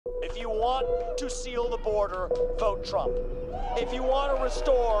you want to seal the border, vote Trump. If you want to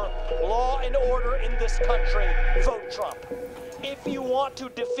restore law and order in this country, vote Trump. If you want to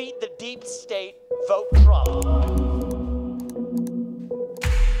defeat the deep state, vote Trump.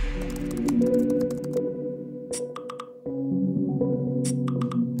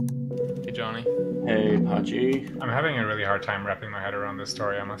 Hey, Johnny. Hey, Pachi. I'm having a really hard time wrapping my head around this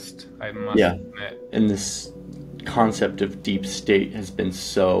story, I must yeah. admit. And this concept of deep state has been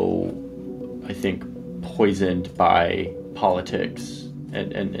so, I think, poisoned by politics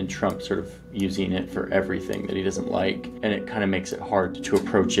and Trump sort of using it for everything that he doesn't like. And it kind of makes it hard to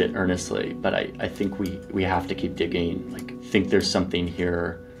approach it earnestly. But I think we have to keep digging. Like, think there's something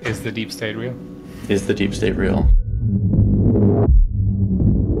here. Is the deep state real? Is the deep state real?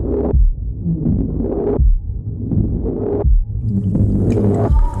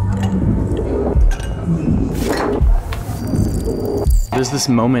 There's this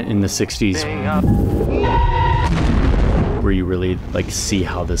moment in the 60s where you really see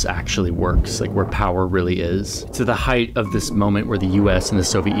how this actually works, where power really is. To the height of this moment where the US and the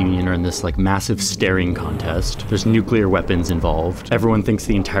Soviet Union are in this massive staring contest. There's nuclear weapons involved. Everyone thinks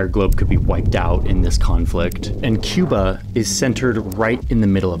the entire globe could be wiped out in this conflict. And Cuba is centered right in the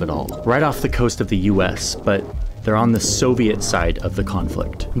middle of it all, right off the coast of the US, but they're on the Soviet side of the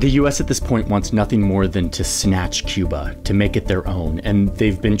conflict. The US at this point wants nothing more than to snatch Cuba, to make it their own, and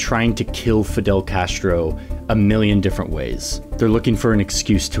they've been trying to kill Fidel Castro a million different ways. They're looking for an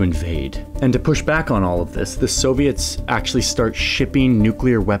excuse to invade. And to push back on all of this, the Soviets actually start shipping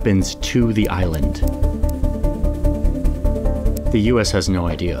nuclear weapons to the island. The US has no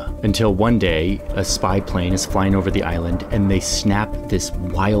idea, until one day, a spy plane is flying over the island and they snap this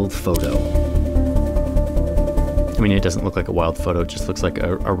wild photo. I mean, it doesn't look like a wild photo, it just looks like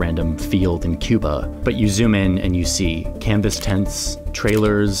a random field in Cuba. But you zoom in and you see canvas tents,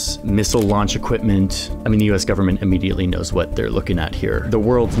 trailers, missile launch equipment. I mean, the US government immediately knows what they're looking at here. The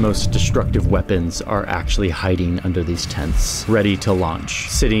world's most destructive weapons are actually hiding under these tents, ready to launch,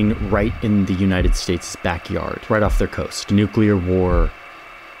 sitting right in the United States' backyard, right off their coast. Nuclear war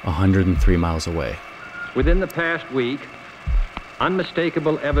 103 miles away. Within the past week,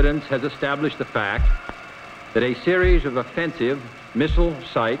 unmistakable evidence has established the fact that a series of offensive missile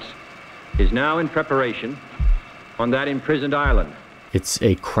sites is now in preparation on that imprisoned island. It's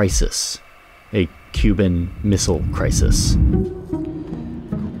a crisis, a Cuban missile crisis.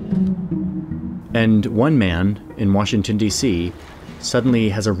 And one man in Washington, D.C. suddenly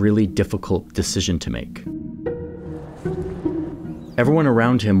has a really difficult decision to make. Everyone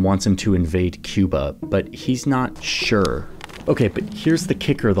around him wants him to invade Cuba, but he's not sure. Okay, but here's the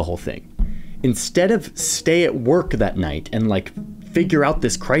kicker of the whole thing. Instead of stay at work that night and figure out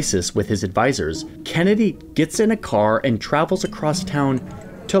this crisis with his advisors, Kennedy gets in a car and travels across town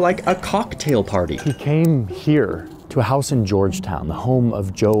to a cocktail party. He came here to a house in Georgetown, the home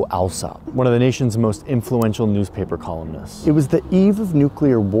of Joe Alsop, one of the nation's most influential newspaper columnists. It was the eve of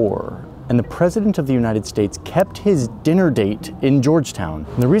nuclear war, and the President of the United States kept his dinner date in Georgetown.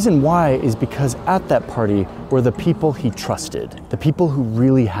 And the reason why is because at that party were the people he trusted, the people who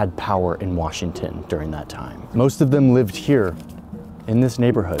really had power in Washington during that time. Most of them lived here, in this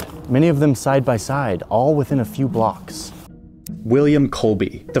neighborhood, many of them side by side, all within a few blocks. William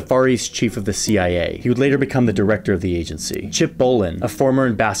Colby, the Far East chief of the CIA. He would later become the director of the agency. Chip Bolin, a former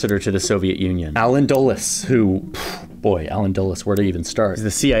ambassador to the Soviet Union. Allen Dulles, who, boy, Allen Dulles, where to even start? He's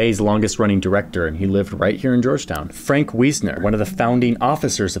the CIA's longest running director, and he lived right here in Georgetown. Frank Wiesner, one of the founding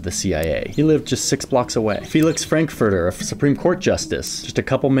officers of the CIA. He lived just 6 blocks away. Felix Frankfurter, a Supreme Court justice, just a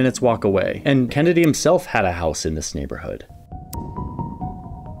couple minutes walk away. And Kennedy himself had a house in this neighborhood.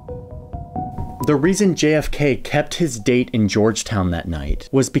 The reason JFK kept his date in Georgetown that night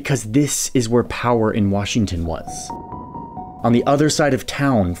was because this is where power in Washington was. On the other side of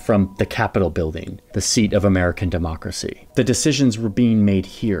town from the Capitol building, the seat of American democracy. The decisions were being made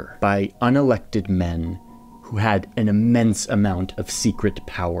here by unelected men who had an immense amount of secret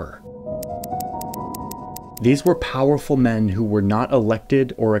power. These were powerful men who were not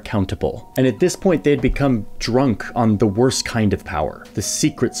elected or accountable. And at this point, they had become drunk on the worst kind of power, the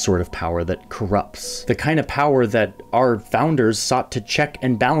secret sort of power that corrupts, the kind of power that our founders sought to check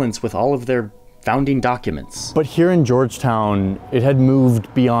and balance with all of their founding documents. But here in Georgetown, it had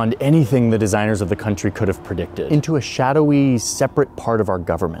moved beyond anything the designers of the country could have predicted, into a shadowy, separate part of our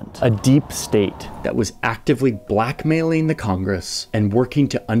government, a deep state that was actively blackmailing the Congress and working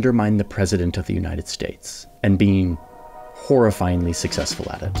to undermine the President of the United States, and being horrifyingly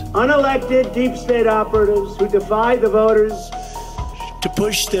successful at it. Unelected deep state operatives who defy the voters to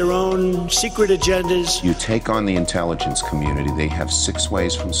push their own secret agendas. You take on the intelligence community, they have 6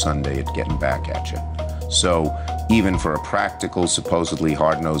 ways from Sunday at getting back at you. So even for a practical, supposedly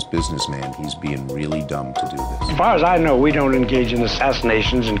hard-nosed businessman, he's being really dumb to do this. As far as I know, we don't engage in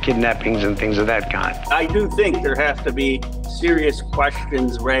assassinations and kidnappings and things of that kind. I do think there have to be serious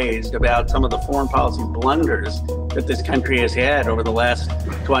questions raised about some of the foreign policy blunders that this country has had over the last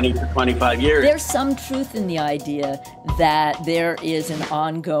 20 to 25 years. There's some truth in the idea that there is an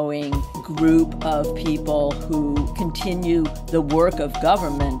ongoing group of people who continue the work of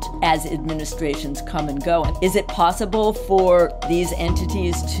government as administrations come and go. Is it possible for these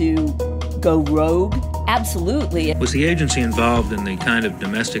entities to go rogue? Absolutely. Was the agency involved in the kind of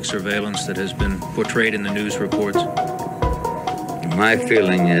domestic surveillance that has been portrayed in the news reports? My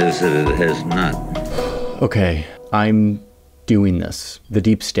feeling is that it has not. Okay, I'm doing this. The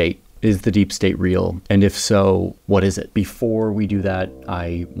deep state. Is the deep state real? And if so, what is it? Before we do that,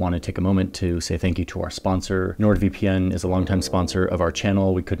 I want to take a moment to say thank you to our sponsor. NordVPN is a longtime sponsor of our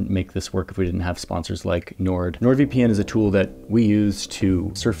channel. We couldn't make this work if we didn't have sponsors like Nord. NordVPN is a tool that we use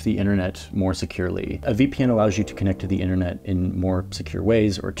to surf the internet more securely. A VPN allows you to connect to the internet in more secure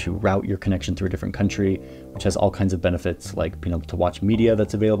ways, or to route your connection through a different country, which has all kinds of benefits, like being able to watch media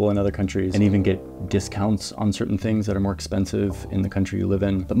that's available in other countries, and even get discounts on certain things that are more expensive in the country you live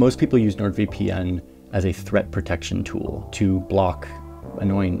in. But most people use NordVPN as a threat protection tool to block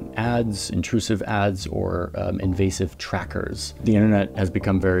annoying ads, intrusive ads, or invasive trackers. The internet has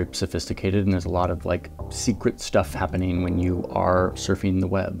become very sophisticated, and there's a lot of secret stuff happening when you are surfing the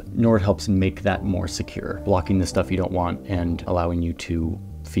web. Nord helps make that more secure, blocking the stuff you don't want and allowing you to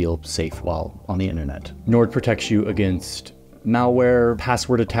feel safe while on the internet. Nord protects you against malware,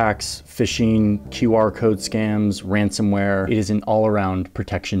 password attacks, phishing, QR code scams, ransomware. It is an all-around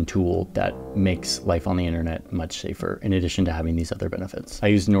protection tool that makes life on the internet much safer, in addition to having these other benefits. I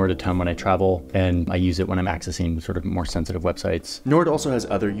use Nord a ton when I travel, and I use it when I'm accessing sort of more sensitive websites. Nord also has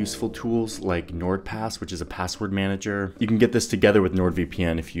other useful tools like NordPass, which is a password manager. You can get this together with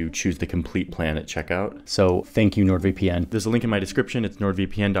NordVPN if you choose the complete plan at checkout. So thank you, NordVPN. There's a link in my description. It's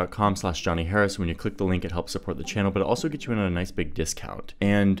nordvpn.com/JohnnyHarris. When you click the link, it helps support the channel, but it also gets you in a nice big discount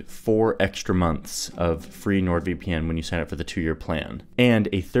and 4 extra months of free NordVPN when you sign up for the 2-year plan, and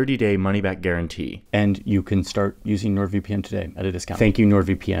a 30-day money-back guarantee. And you can start using NordVPN today at a discount. Thank you,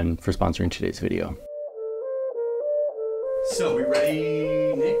 NordVPN, for sponsoring today's video. So, we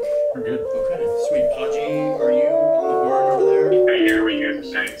ready, Nick? We're good. Okay, sweet. Podgy, are you on the board over there? Here we go.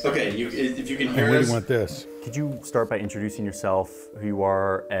 Thanks. Okay, if you can hear us. Where do you want this? Could you start by introducing yourself, who you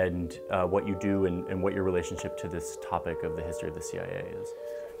are, and what you do, and what your relationship to this topic of the history of the CIA is?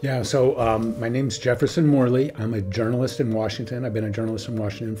 Yeah, so my name's Jefferson Morley. I'm a journalist in Washington. I've been a journalist in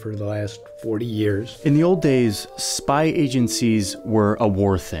Washington for the last 40 years. In the old days, spy agencies were a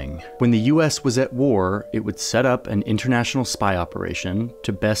war thing. When the US was at war, it would set up an international spy operation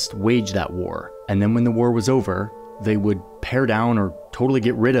to best wage that war. And then when the war was over, they would pare down or totally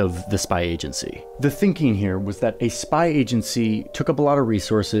get rid of the spy agency. The thinking here was that a spy agency took up a lot of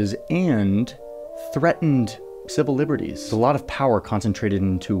resources and threatened civil liberties. There's a lot of power concentrated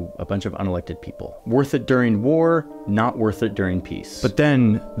into a bunch of unelected people. Worth it during war, not worth it during peace. But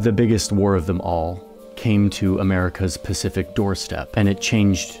then the biggest war of them all came to America's Pacific doorstep, and it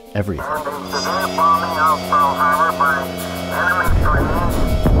changed everything.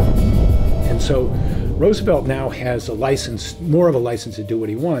 And so Roosevelt now has a license, more of a license to do what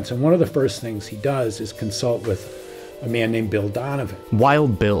he wants. And one of the first things he does is consult with a man named Bill Donovan.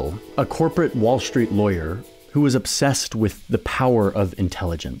 Wild Bill, a corporate Wall Street lawyer who was obsessed with the power of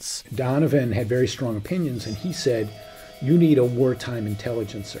intelligence. Donovan had very strong opinions, and he said, you need a wartime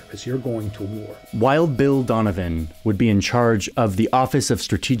intelligence service. You're going to war. Wild Bill Donovan would be in charge of the Office of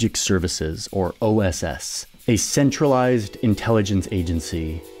Strategic Services, or OSS, a centralized intelligence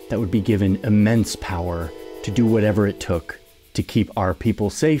agency that would be given immense power to do whatever it took to keep our people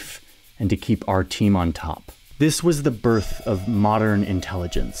safe and to keep our team on top. This was the birth of modern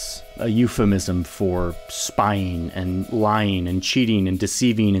intelligence, a euphemism for spying and lying and cheating and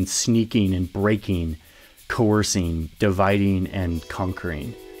deceiving and sneaking and breaking, coercing, dividing and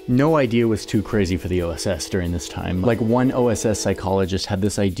conquering. No idea was too crazy for the OSS during this time. Like, one OSS psychologist had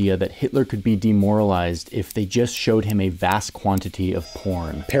this idea that Hitler could be demoralized if they just showed him a vast quantity of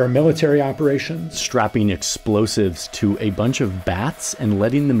porn. Paramilitary operations. Strapping explosives to a bunch of bats and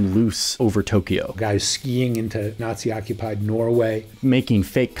letting them loose over Tokyo. Guys skiing into Nazi-occupied Norway. Making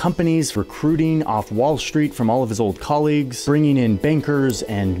fake companies, recruiting off Wall Street from all of his old colleagues, bringing in bankers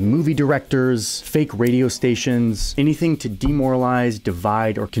and movie directors, fake radio stations, anything to demoralize,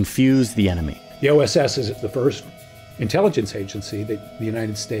 divide, or confuse the enemy. The OSS is the first intelligence agency that the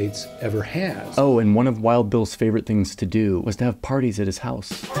United States ever has. Oh, and one of Wild Bill's favorite things to do was to have parties at his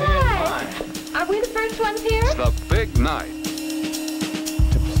house. Hi! Are we the first ones here? It's the big night.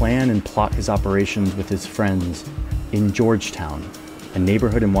 To plan and plot his operations with his friends in Georgetown, a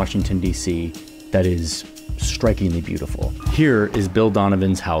neighborhood in Washington, D.C. that is strikingly beautiful. Here is Bill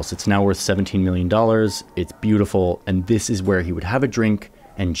Donovan's house. It's now worth $17 million. It's beautiful, and this is where he would have a drink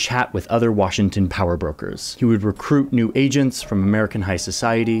and chat with other Washington power brokers. He would recruit new agents from American high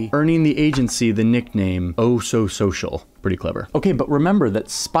society, earning the agency the nickname Oh So Social. Pretty clever. Okay, but remember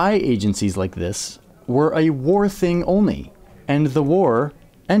that spy agencies like this were a war thing only, and the war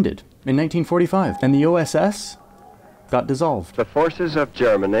ended in 1945, and the OSS got dissolved. The forces of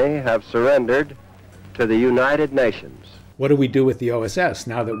Germany have surrendered to the United Nations. What do we do with the OSS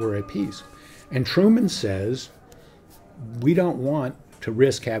now that we're at peace? And Truman says, we don't want to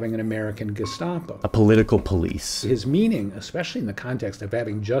risk having an American Gestapo. A political police. His meaning, especially in the context of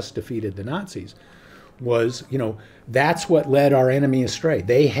having just defeated the Nazis, was, that's what led our enemy astray.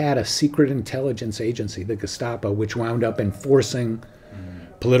 They had a secret intelligence agency, the Gestapo, which wound up enforcing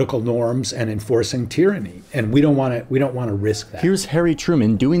political norms and enforcing tyranny, and we don't want to risk that. Here's Harry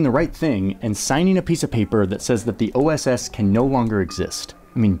Truman doing the right thing and signing a piece of paper that says that the OSS can no longer exist.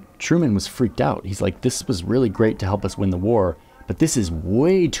 I mean, Truman was freaked out. He's like, this was really great to help us win the war, but this is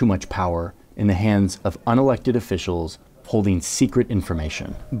way too much power in the hands of unelected officials holding secret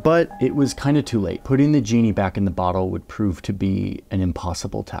information. But it was kind of too late. Putting the genie back in the bottle would prove to be an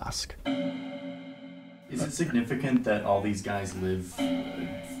impossible task. Is it significant that all these guys live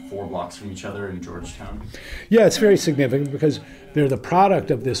 4 blocks from each other in Georgetown? Yeah, it's very significant because they're the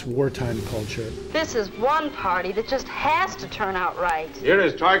product of this wartime culture. This is one party that just has to turn out right. Here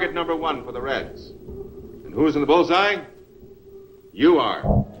is target number 1 for the Reds. And who's in the bullseye? You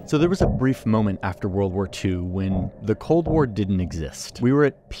are. So there was a brief moment after World War II when the Cold War didn't exist. We were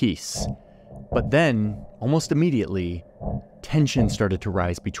at peace. But then, almost immediately, tension started to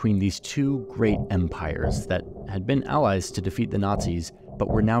rise between these two great empires that had been allies to defeat the Nazis, but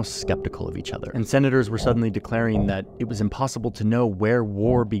were now skeptical of each other. And senators were suddenly declaring that it was impossible to know where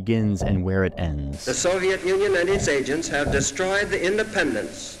war begins and where it ends. The Soviet Union and its agents have destroyed the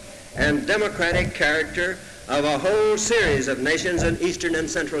independence and democratic character of a whole series of nations in Eastern and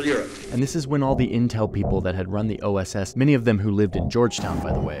Central Europe. And this is when all the intel people that had run the OSS, many of them who lived in Georgetown,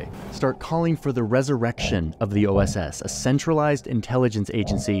 by the way, start calling for the resurrection of the OSS, a centralized intelligence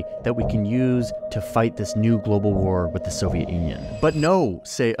agency that we can use to fight this new global war with the Soviet Union. But no,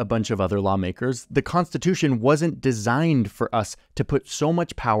 say a bunch of other lawmakers, the Constitution wasn't designed for us to put so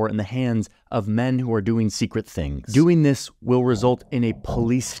much power in the hands of men who are doing secret things. Doing this will result in a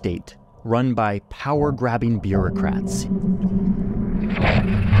police state run by power-grabbing bureaucrats.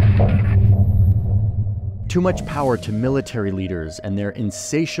 Too much power to military leaders and their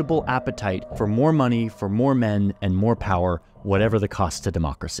insatiable appetite for more money, for more men, and more power, whatever the cost to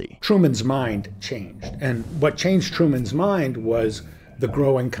democracy. Truman's mind changed. And what changed Truman's mind was the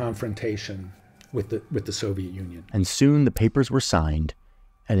growing confrontation with the Soviet Union. And soon the papers were signed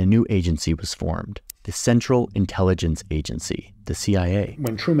and a new agency was formed. The Central Intelligence Agency, the CIA.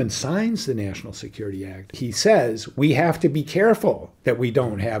 When Truman signs the National Security Act, he says, we have to be careful that we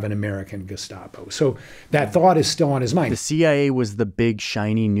don't have an American Gestapo. So that thought is still on his mind. The CIA was the big,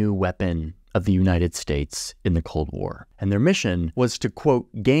 shiny new weapon of the United States in the Cold War. And their mission was to,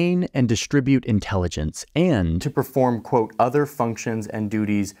 quote, gain and distribute intelligence and to perform, quote, other functions and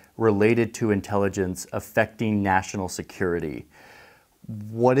duties related to intelligence affecting national security.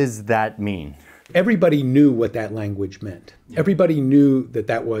 What does that mean? Everybody knew what that language meant. Everybody knew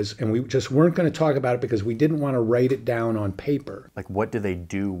that was, and we just weren't going to talk about it because we didn't want to write it down on paper. Like, what do they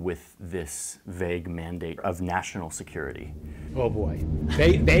do with this vague mandate of national security? Oh boy,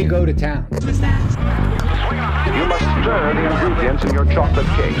 they go to town. You must stir the ingredients in your chocolate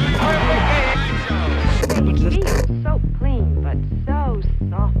cake. It feels so clean, but so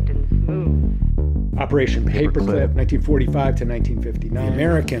soft and smooth. Operation Paperclip, 1945 to 1959. The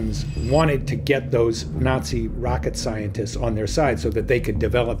Americans wanted to get those Nazi rocket scientists on their side so that they could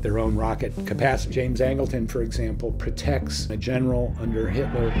develop their own rocket capacity. James Angleton, for example, protects a general under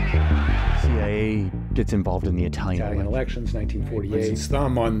Hitler. CIA gets involved in the Italian elections, 1948. Puts his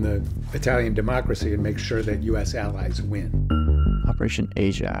thumb on the Italian democracy and makes sure that U.S. allies win. Operation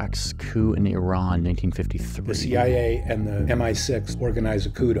Ajax, coup in Iran, 1953. The CIA and the MI6 organized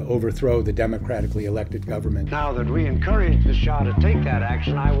a coup to overthrow the democratically elected government. Now that we encourage the Shah to take that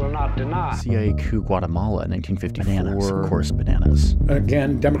action, I will not deny. CIA coup Guatemala, 1954. Bananas, of course, bananas.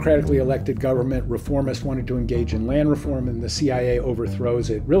 Again, democratically elected government, reformists wanted to engage in land reform, and the CIA overthrows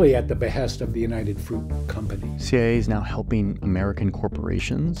it, really at the behest of the United Fruit Company. CIA is now helping American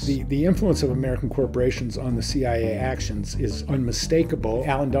corporations. The influence of American corporations on the CIA actions is unmistakable.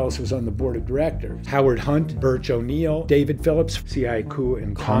 Allen Dulles was on the board of directors. Howard Hunt, Birch O'Neill, David Phillips, CIA coup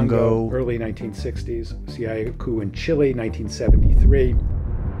in Congo, early 1960s, CIA coup in Chile, 1973.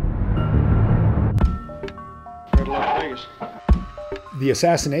 Good luck, Vegas. The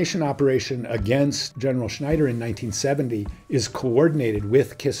assassination operation against General Schneider in 1970 is coordinated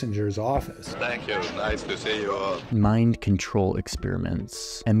with Kissinger's office. Thank you. Nice to see you all. Mind control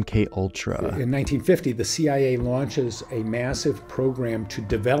experiments, MK Ultra. In 1950, the CIA launches a massive program to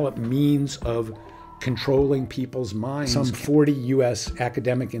develop means of controlling people's minds. Some 40 U.S.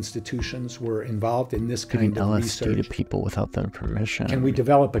 academic institutions were involved in this kind of LSD research. to people without their permission. Can we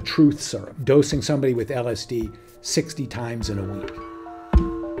develop a truth serum, dosing somebody with LSD 60 times in a week?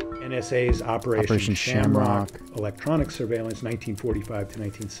 NSA's Operation Shamrock, electronic surveillance, 1945 to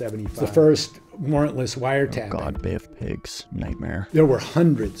 1975. The first warrantless wiretapping. Oh God, Bay of Pigs, nightmare. There were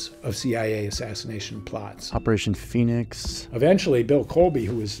hundreds of CIA assassination plots. Operation Phoenix. Eventually, Bill Colby,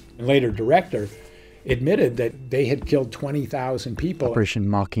 who was later director, admitted that they had killed 20,000 people. Operation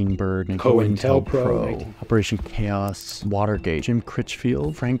Mockingbird, COINTELPRO, Operation Chaos, Watergate, Jim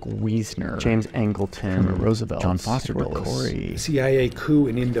Critchfield, Frank Wiesner, James Angleton, Roosevelt, John Foster Dulles, CIA coup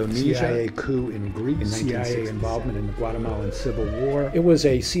in Indonesia, CIA coup in Greece, CIA involvement in the Guatemalan Civil War. It was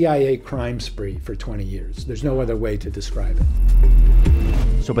a CIA crime spree for 20 years. There's no other way to describe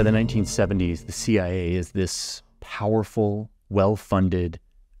it. So by the 1970s, the CIA is this powerful, well-funded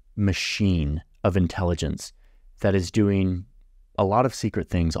machine of intelligence that is doing a lot of secret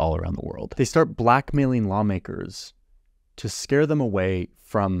things all around the world. They start blackmailing lawmakers to scare them away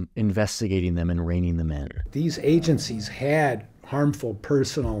from investigating them and reining them in. These agencies had harmful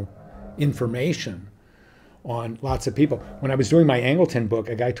personal information on lots of people. When I was doing my Angleton book,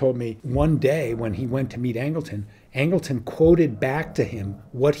 a guy told me one day when he went to meet Angleton, Angleton quoted back to him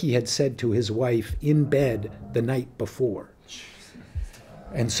what he had said to his wife in bed the night before.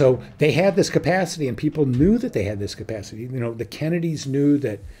 And so they had this capacity, and people knew that they had this capacity. You know, the Kennedys knew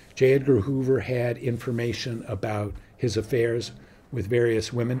that J. Edgar Hoover had information about his affairs with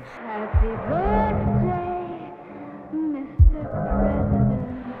various women. Happy birthday, Mr.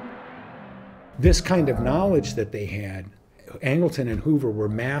 President. This kind of knowledge that they had, Angleton and Hoover were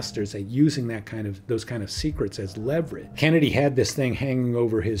masters at using those kind of secrets as leverage. Kennedy had this thing hanging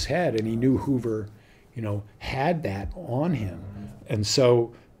over his head, and he knew Hoover, had that on him. And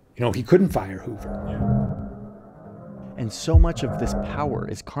so, he couldn't fire Hoover. And so much of this power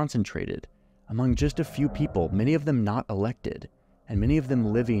is concentrated among just a few people, many of them not elected, and many of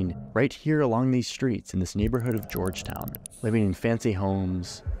them living right here along these streets in this neighborhood of Georgetown, living in fancy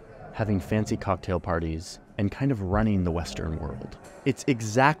homes, having fancy cocktail parties, and kind of running the Western world. It's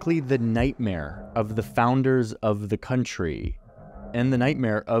exactly the nightmare of the founders of the country and the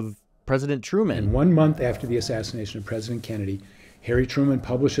nightmare of President Truman. And 1 month after the assassination of President Kennedy, Harry Truman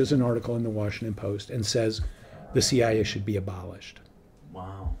publishes an article in the Washington Post and says the CIA should be abolished.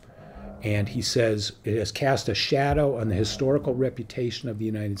 Wow. And he says it has cast a shadow on the historical reputation of the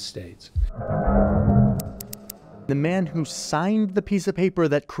United States. The man who signed the piece of paper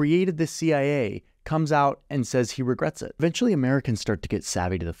that created the CIA comes out and says he regrets it. Eventually, Americans start to get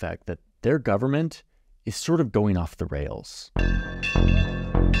savvy to the fact that their government is sort of going off the rails.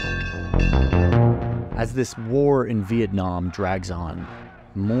 As this war in Vietnam drags on,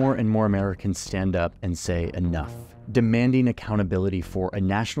 more and more Americans stand up and say enough, demanding accountability for a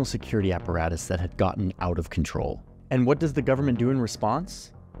national security apparatus that had gotten out of control. And what does the government do in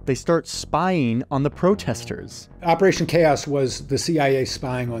response? They start spying on the protesters. Operation Chaos was the CIA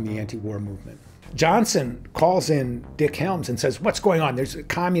spying on the anti-war movement. Johnson calls in Dick Helms and says, what's going on?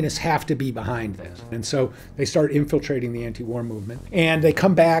 Communists have to be behind this. And so they start infiltrating the anti-war movement. And they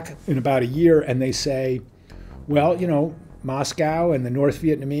come back in about a year and they say, well, Moscow and the North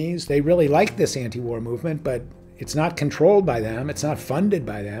Vietnamese, they really like this anti-war movement, but it's not controlled by them. It's not funded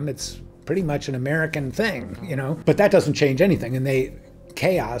by them. It's pretty much an American thing, But that doesn't change anything. And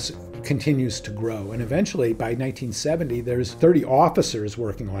chaos continues to grow. And eventually, by 1970, there's 30 officers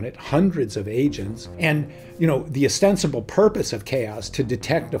working on it, hundreds of agents. And, the ostensible purpose of chaos, to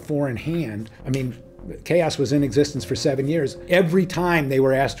detect a foreign hand, chaos was in existence for 7 years. Every time they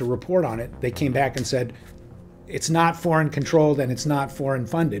were asked to report on it, they came back and said, it's not foreign controlled and it's not foreign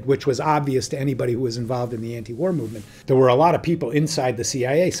funded, which was obvious to anybody who was involved in the anti-war movement. There were a lot of people inside the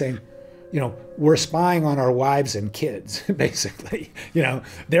CIA saying, we're spying on our wives and kids, basically.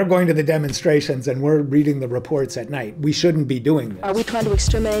 They're going to the demonstrations and we're reading the reports at night. We shouldn't be doing this. Are we trying to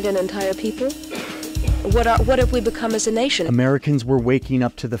exterminate an entire people? What have we become as a nation? Americans were waking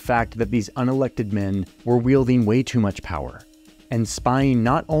up to the fact that these unelected men were wielding way too much power and spying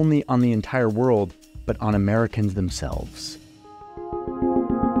not only on the entire world, but on Americans themselves.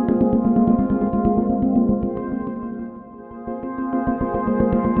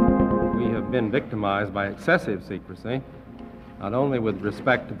 We have been victimized by excessive secrecy, not only with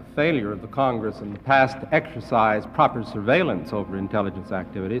respect to the failure of the Congress in the past to exercise proper surveillance over intelligence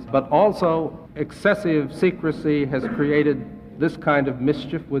activities, but also excessive secrecy has created this kind of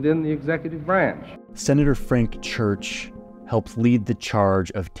mischief within the executive branch. Senator Frank Church helped lead the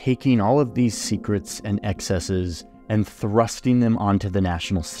charge of taking all of these secrets and excesses and thrusting them onto the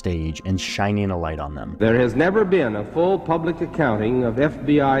national stage and shining a light on them. There has never been a full public accounting of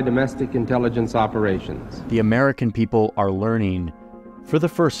FBI domestic intelligence operations. The American people are learning, for the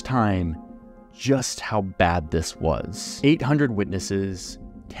first time, just how bad this was. 800 witnesses,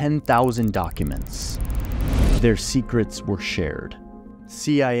 10,000 documents. Their secrets were shared.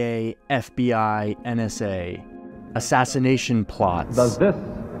 CIA, FBI, NSA, assassination plots. Does this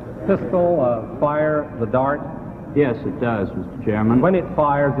pistol fire the dart? Yes, it does, Mr. Chairman. When it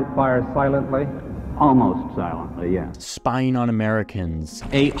fires silently? Almost silently, yes. Spying on Americans.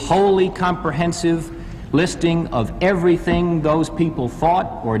 A wholly comprehensive listing of everything those people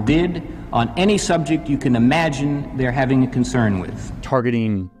thought or did on any subject you can imagine they're having a concern with.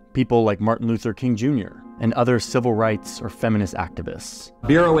 Targeting people like Martin Luther King Jr. and other civil rights or feminist activists.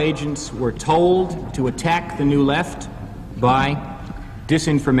 Bureau agents were told to attack the New Left by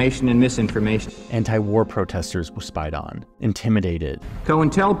disinformation and misinformation. Anti-war protesters were spied on, intimidated.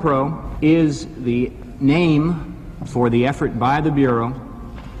 COINTELPRO is the name for the effort by the Bureau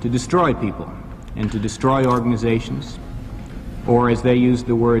to destroy people and to destroy organizations, or as they use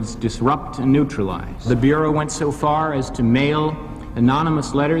the words, disrupt and neutralize. The Bureau went so far as to mail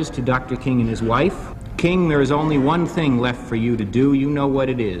anonymous letters to Dr. King and his wife. King, there is only one thing left for you to do. You know what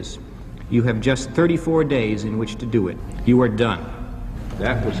it is. You have just 34 days in which to do it. You are done.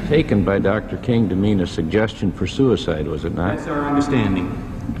 That was taken by Dr. King to mean a suggestion for suicide, was it not? That's our understanding,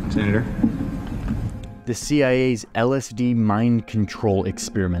 Senator. The CIA's LSD mind control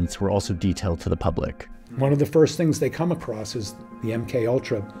experiments were also detailed to the public. One of the first things they come across is the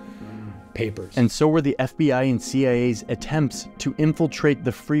MK-Ultra papers. And so were the FBI and CIA's attempts to infiltrate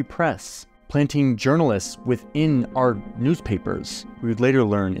the free press, planting journalists within our newspapers. We would later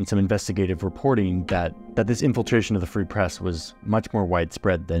learn in some investigative reporting that this infiltration of the free press was much more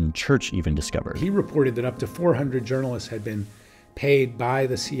widespread than Church even discovered. He reported that up to 400 journalists had been paid by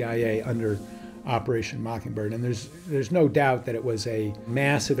the CIA under Operation Mockingbird, and there's no doubt that it was a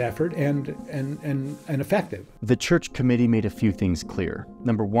massive effort and effective. The Church Committee made a few things clear.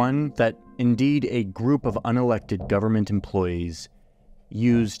 Number one, that indeed a group of unelected government employees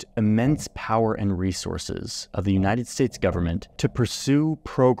used immense power and resources of the United States government to pursue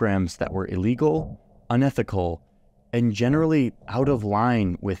programs that were illegal, unethical, and generally out of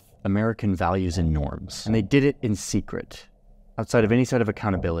line with American values and norms. And they did it in secret, outside of any sort of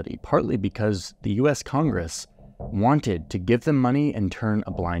accountability, partly because the U.S. Congress wanted to give them money and turn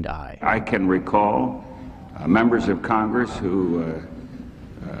a blind eye. I can recall members of Congress who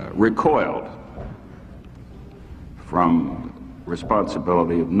recoiled from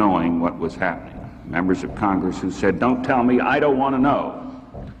responsibility of knowing what was happening. Members of Congress who said, "Don't tell me, I don't want to know."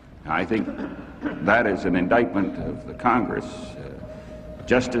 I think that is an indictment of the Congress,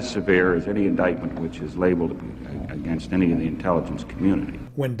 just as severe as any indictment which is labeled against any of the intelligence community.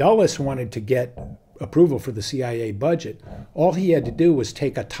 When Dulles wanted to get approval for the CIA budget, all he had to do was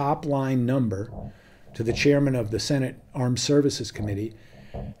take a top-line number to the chairman of the Senate Armed Services Committee,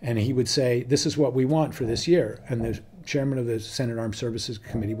 and he would say, "This is what we want for this year." And the chairman of the Senate Armed Services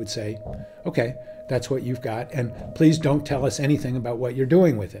Committee would say, "Okay, that's what you've got, and please don't tell us anything about what you're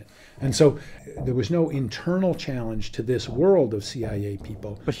doing with it." And so there was no internal challenge to this world of CIA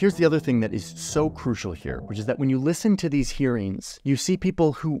people. But here's the other thing that is so crucial here, which is that when you listen to these hearings, you see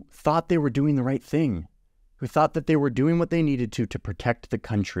people who thought they were doing the right thing, who thought that they were doing what they needed to protect the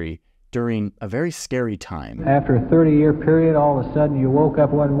country during a very scary time. After a 30-year period, all of a sudden you woke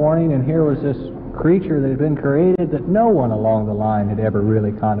up one morning and here was this creature that had been created that no one along the line had ever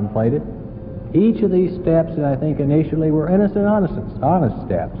really contemplated. Each of these steps, I think, initially were innocent, honest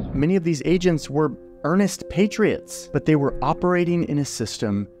steps. Many of these agents were earnest patriots, but they were operating in a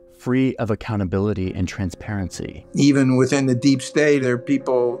system free of accountability and transparency. Even within the deep state, there are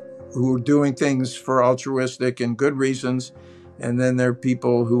people who are doing things for altruistic and good reasons, and then there are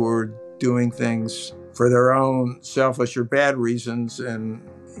people who are doing things for their own selfish or bad reasons, and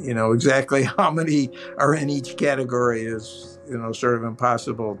exactly how many are in each category is sort of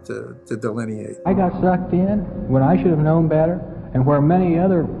impossible to delineate. I got sucked in when I should have known better, and where many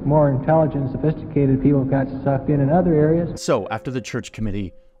other more intelligent, sophisticated people got sucked in other areas. So after the church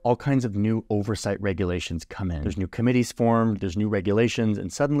committee, all kinds of new oversight regulations come in. There's new committees formed, there's new regulations,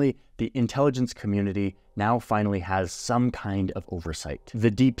 and suddenly the intelligence community now finally has some kind of oversight.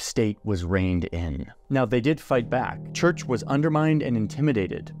 The deep state was reined in. Now, they did fight back. Church was undermined and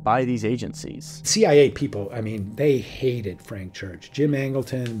intimidated by these agencies. CIA people, they hated Frank Church. Jim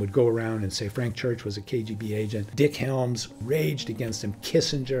Angleton would go around and say Frank Church was a KGB agent. Dick Helms raged against him.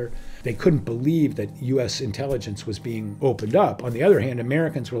 Kissinger. They couldn't believe that U.S. intelligence was being opened up. On the other hand,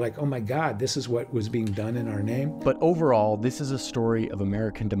 Americans were like, oh my God, this is what was being done in our name. But overall, this is a story of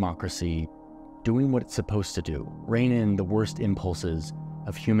American democracy doing what it's supposed to do, rein in the worst impulses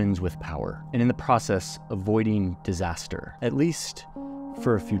of humans with power, and in the process, avoiding disaster, at least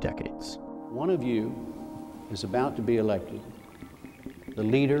for a few decades. One of you is about to be elected the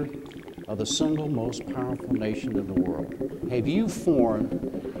leader of the single most powerful nation in the world. Have you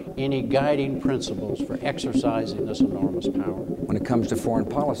formed any guiding principles for exercising this enormous power? When it comes to foreign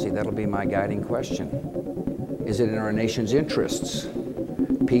policy, that'll be my guiding question. Is it in our nation's interests?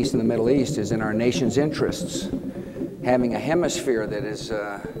 Peace in the Middle East is in our nation's interests. Having a hemisphere that is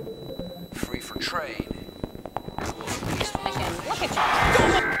free for trade.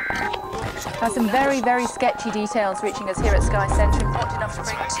 There are some very, very sketchy details reaching us here at Sky Centre, important enough to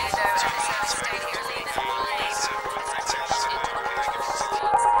bring to you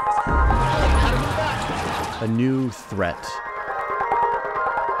A new threat.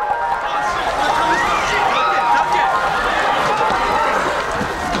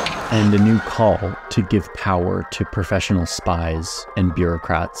 And a new call to give power to professional spies and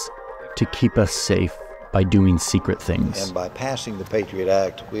bureaucrats to keep us safe by doing secret things. And by passing the Patriot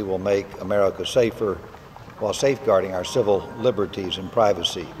Act, we will make America safer while safeguarding our civil liberties and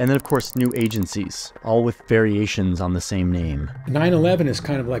privacy. And then, of course, new agencies, all with variations on the same name. 9/11 is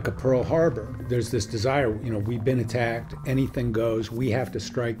kind of like a Pearl Harbor. There's this desire, we've been attacked, anything goes, we have to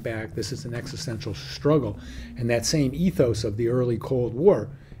strike back, this is an existential struggle. And that same ethos of the early Cold War,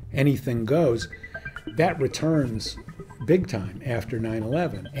 anything goes, that returns big time after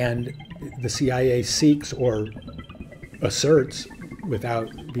 9/11. And the CIA seeks or asserts,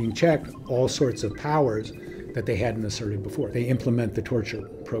 without being checked, all sorts of powers that they hadn't asserted before. They implement the torture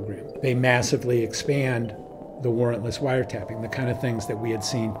program. They massively expand the warrantless wiretapping, the kind of things that we had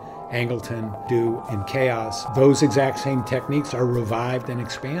seen Angleton do in Chaos. Those exact same techniques are revived and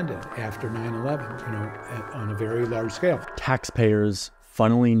expanded after 9/11, on a very large scale. Taxpayers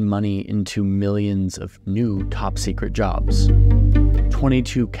funneling money into millions of new top-secret jobs.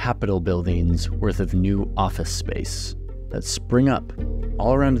 22 Capitol buildings worth of new office space that spring up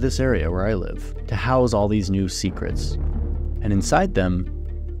all around this area where I live to house all these new secrets. And inside them,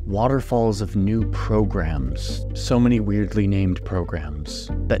 waterfalls of new programs, so many weirdly named programs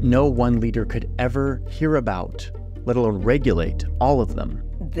that no one leader could ever hear about, let alone regulate all of them.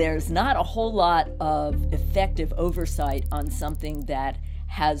 There's not a whole lot of effective oversight on something that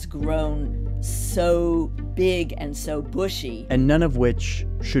has grown so big and so bushy. And none of which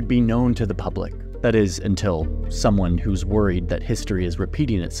should be known to the public. That is, until someone who's worried that history is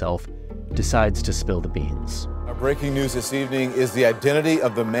repeating itself decides to spill the beans. Our breaking news this evening is the identity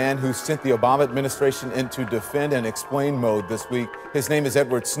of the man who sent the Obama administration into defend and explain mode this week. His name is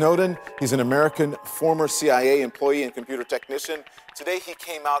Edward Snowden. He's an American former CIA employee and computer technician. Today he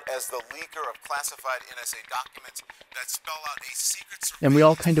came out as the leaker of classified NSA documents that spell out a secret... And we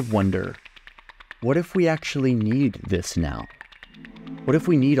all kind of wonder, what if we actually need this now? What if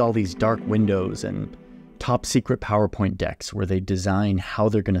we need all these dark windows and top secret PowerPoint decks where they design how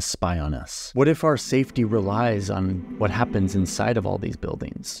they're going to spy on us? What if our safety relies on what happens inside of all these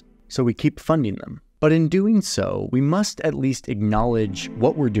buildings? So we keep funding them. But in doing so, we must at least acknowledge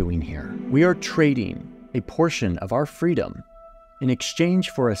what we're doing here. We are trading a portion of our freedom in exchange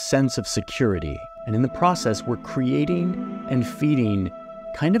for a sense of security. And in the process, we're creating and feeding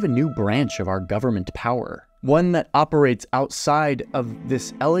kind of a new branch of our government power. One that operates outside of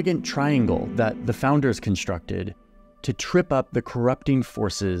this elegant triangle that the founders constructed to trip up the corrupting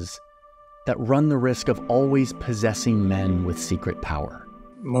forces that run the risk of always possessing men with secret power.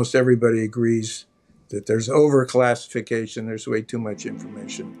 Most everybody agrees that there's overclassification, there's way too much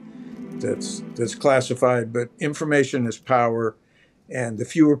information that's classified, but information is power, And the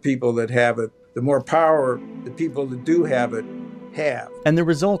fewer people that have it, the more power the people that do have it have. And the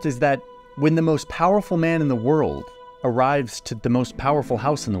result is that when the most powerful man in the world arrives to the most powerful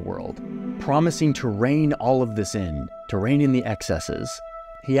house in the world, promising to rein all of this in, to rein in the excesses,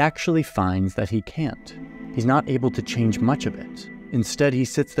 he actually finds that he can't. He's not able to change much of it. Instead, he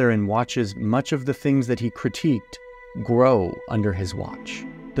sits there and watches much of the things that he critiqued grow under his watch.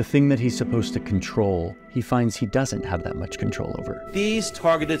 The thing that he's supposed to control, he finds he doesn't have that much control over. These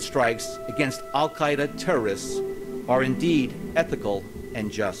targeted strikes against Al-Qaeda terrorists are indeed ethical and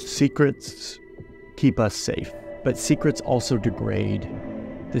just. Secrets keep us safe, but secrets also degrade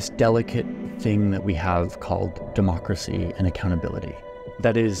this delicate thing that we have called democracy and accountability.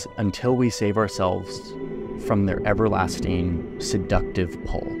 That is, until we save ourselves from their everlasting, seductive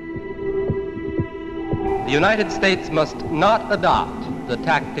pull. The United States must not adopt the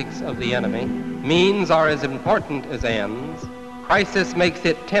tactics of the enemy. Means are as important as ends. Crisis makes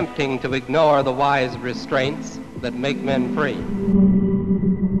it tempting to ignore the wise restraints that make men free.